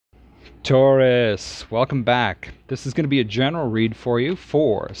Taurus, welcome back. This is going to be a general read for you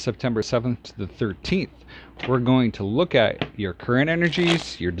for September 7th to the 13th. We're going to look at your current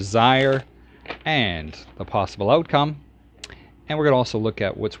energies, your desire, and the possible outcome. And we're going to also look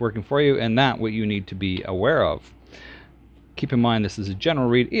at what's working for you and what you need to be aware of. Keep in mind this is a general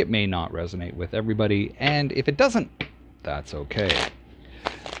read. It may not resonate with everybody, and if it doesn't, that's okay.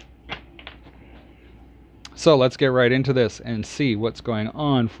 So let's get right into this and see what's going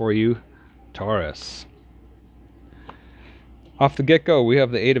on for you, Taurus. Off the get-go, we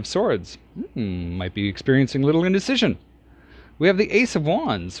have the Eight of Swords. Might be experiencing a little indecision. We have the Ace of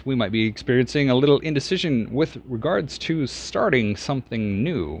Wands. We might be experiencing a little indecision with regards to starting something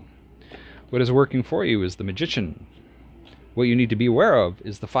new. What is working for you is the Magician. What you need to be aware of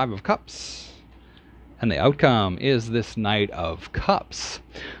is the Five of Cups. And the outcome is this Knight of Cups.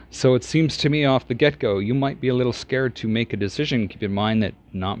 So it seems to me off the get-go, you might be a little scared to make a decision. Keep in mind that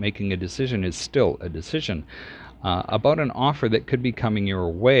not making a decision is still a decision. About an offer that could be coming your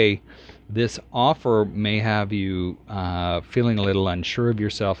way. This offer may have you feeling a little unsure of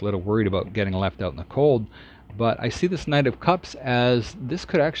yourself, a little worried about getting left out in the cold. But I see this Knight of Cups as this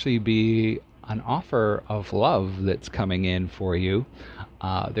could actually be an offer of love that's coming in for you.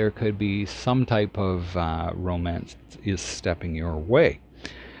 There could be some type of romance is stepping your way.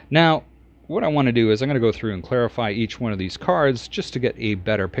 Now, what I want to do is I'm going to go through and clarify each one of these cards just to get a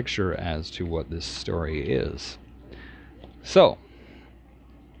better picture as to what this story is. So,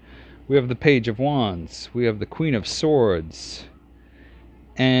 we have the Page of Wands, we have the Queen of Swords,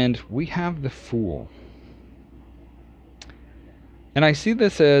 and we have the Fool. And I see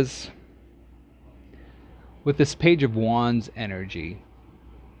this as, with this Page of Wands energy,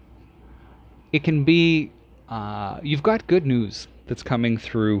 it can be, you've got good news that's coming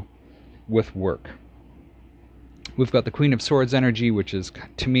through with work. We've got the Queen of Swords energy, which is,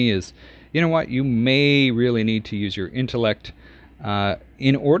 to me, is, you know what, you may really need to use your intellect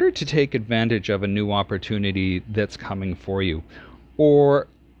in order to take advantage of a new opportunity that's coming for you. Or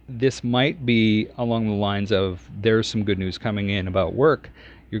this might be along the lines of, there's some good news coming in about work.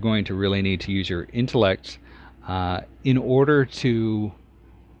 You're going to really need to use your intellect in order to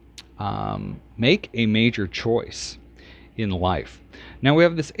make a major choice in life. Now we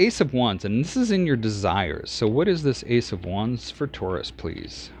have this Ace of Wands, and this is in your desires. So what is this Ace of Wands for Taurus,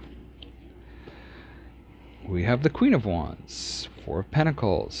 please? We have the Queen of Wands, Four of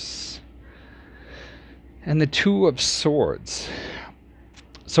Pentacles, and the Two of Swords.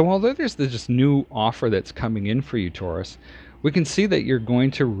 So although there's this new offer that's coming in for you, Taurus, we can see that you're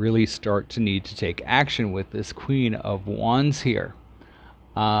going to really start to need to take action with this Queen of Wands here.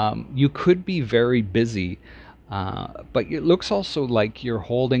 You could be very busy, but it looks also like you're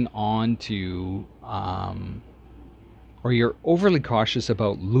holding on to, or you're overly cautious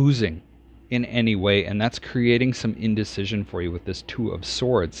about losing in any way, and that's creating some indecision for you with this Two of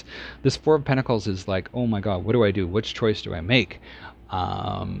Swords. This Four of Pentacles is like, oh my God, what do I do? Which choice do I make?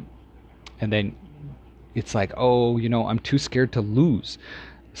 And then it's like, oh, you know, I'm too scared to lose.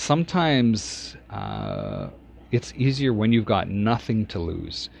 Sometimes it's easier when you've got nothing to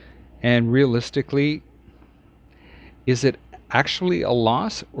lose. And realistically, is it actually a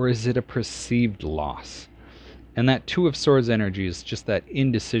loss, or is it a perceived loss? And that Two of Swords energy is just that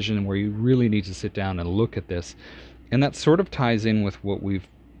indecision where you really need to sit down and look at this. And that sort of ties in with what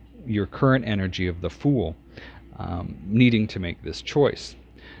your current energy of the Fool, needing to make this choice.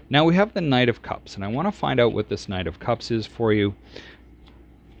 Now we have the Knight of Cups, and I want to find out what this Knight of Cups is for you.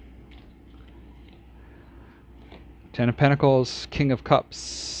 Ten of Pentacles, King of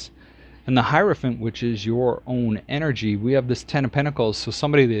Cups, and the Hierophant, which is your own energy. We have this Ten of Pentacles, so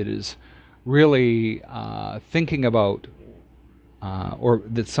somebody that is really thinking about, or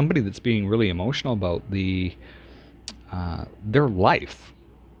that's somebody that's being really emotional about their life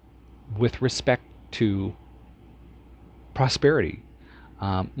with respect to prosperity,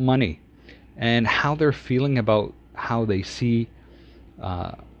 money, and how they're feeling about how they see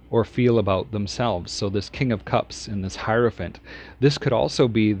or feel about themselves. So this King of Cups and this Hierophant, this could also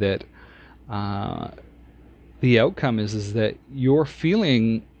be that the outcome is that you're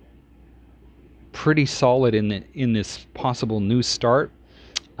feeling pretty solid in this possible new start.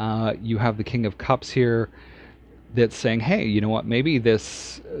 You have the King of Cups here that's saying, hey, you know what, maybe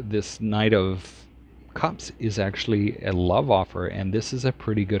this Knight of Cups is actually a love offer, and this is a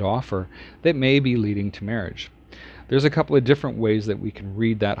pretty good offer that may be leading to marriage. There's a couple of different ways that we can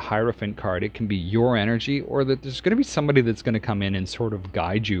read that Hierophant card. It can be your energy, or that there's going to be somebody that's going to come in and sort of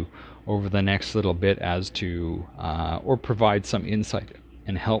guide you over the next little bit as to, or provide some insight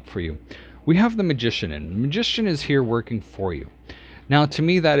and help for you. We have the Magician, and the Magician is here working for you. Now, to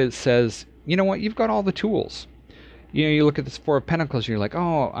me, that it says, you know what, you've got all the tools. You know, you look at this Four of Pentacles, and you're like,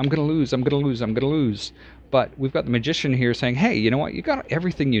 oh, I'm going to lose, I'm going to lose, I'm going to lose. But we've got the Magician here saying, hey, you know what, you got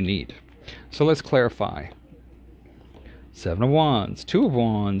everything you need. So let's clarify. Seven of Wands, Two of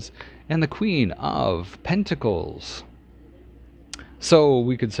Wands, and the Queen of Pentacles. So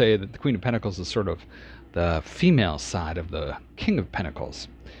we could say that the Queen of Pentacles is sort of the female side of the King of Pentacles.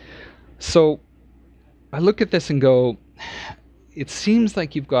 So I look at this and go, it seems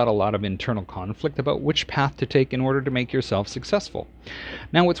like you've got a lot of internal conflict about which path to take in order to make yourself successful.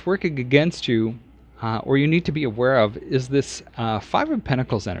 Now, what's working against you, or you need to be aware of, is this Five of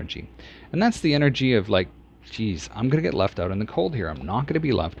Pentacles energy. And that's the energy of like, geez, I'm going to get left out in the cold here. I'm not going to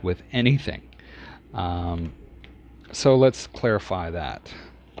be left with anything. So let's clarify that.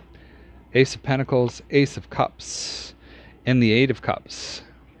 Ace of Pentacles, Ace of Cups, and the Eight of Cups.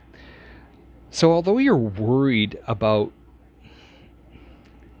 So although you're worried about,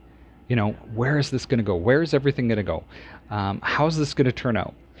 you know, where is this going to go? Where is everything going to go? How's this going to turn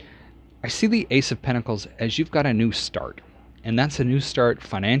out? I see the Ace of Pentacles as you've got a new start. And that's a new start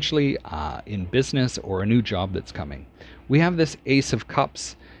financially, in business, or a new job that's coming. We have this Ace of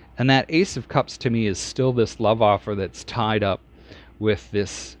Cups. And that Ace of Cups to me is still this love offer that's tied up with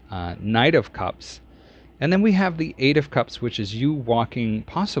this Knight of Cups. And then we have the Eight of Cups, which is you walking,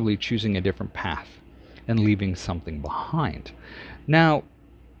 possibly choosing a different path and leaving something behind. Now,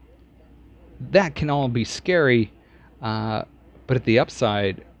 that can all be scary, but at the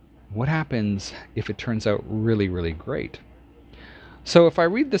upside, what happens if it turns out really, really great? So if I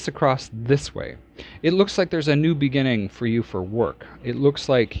read this across this way, it looks like there's a new beginning for you for work. It looks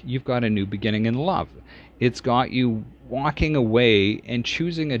like you've got a new beginning in love. It's got you walking away and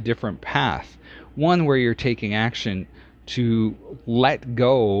choosing a different path, one where you're taking action to let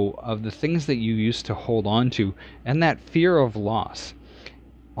go of the things that you used to hold on to and that fear of loss.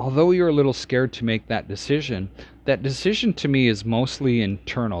 Although you're a little scared to make that decision to me is mostly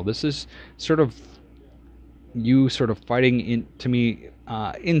internal. This is sort of you sort of fighting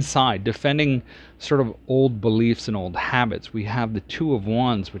inside, defending sort of old beliefs and old habits. We have the Two of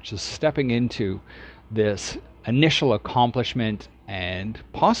Wands, which is stepping into this initial accomplishment and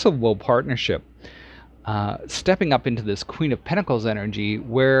possible partnership, stepping up into this Queen of Pentacles energy,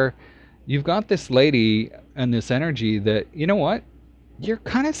 where you've got this lady and this energy that, you know what, you're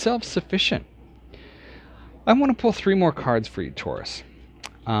kind of self-sufficient. I want to pull three more cards for you, Taurus.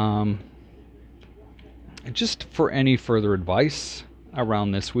 Just for any further advice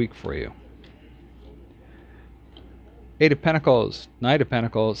around this week for you. Eight of Pentacles, Knight of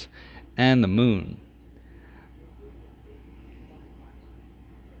Pentacles, and the Moon.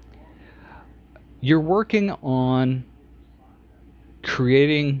 You're working on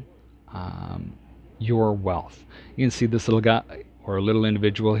creating your wealth. You can see this little guy or little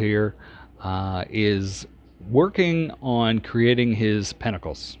individual here is working on creating his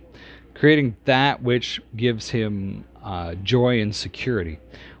pentacles, creating that which gives him joy and security.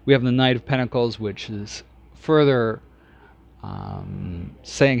 We have the Knight of Pentacles, which is further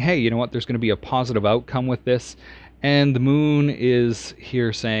saying, hey, you know what, there's going to be a positive outcome with this. And the Moon is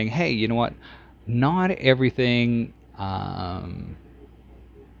here saying, hey, you know what, not everything, or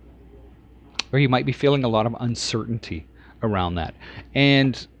you might be feeling a lot of uncertainty around that.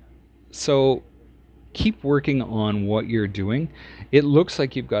 And so keep working on what you're doing. It looks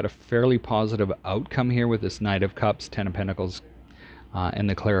like you've got a fairly positive outcome here with this Knight of Cups, Ten of Pentacles, and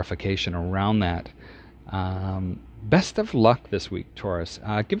the clarification around that. Best of luck this week, Taurus.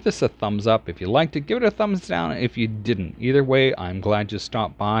 Give this a thumbs up if you liked it. Give it a thumbs down if you didn't. Either way, I'm glad you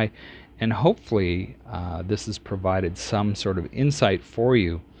stopped by, and hopefully this has provided some sort of insight for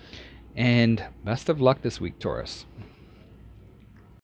you. And best of luck this week, Taurus.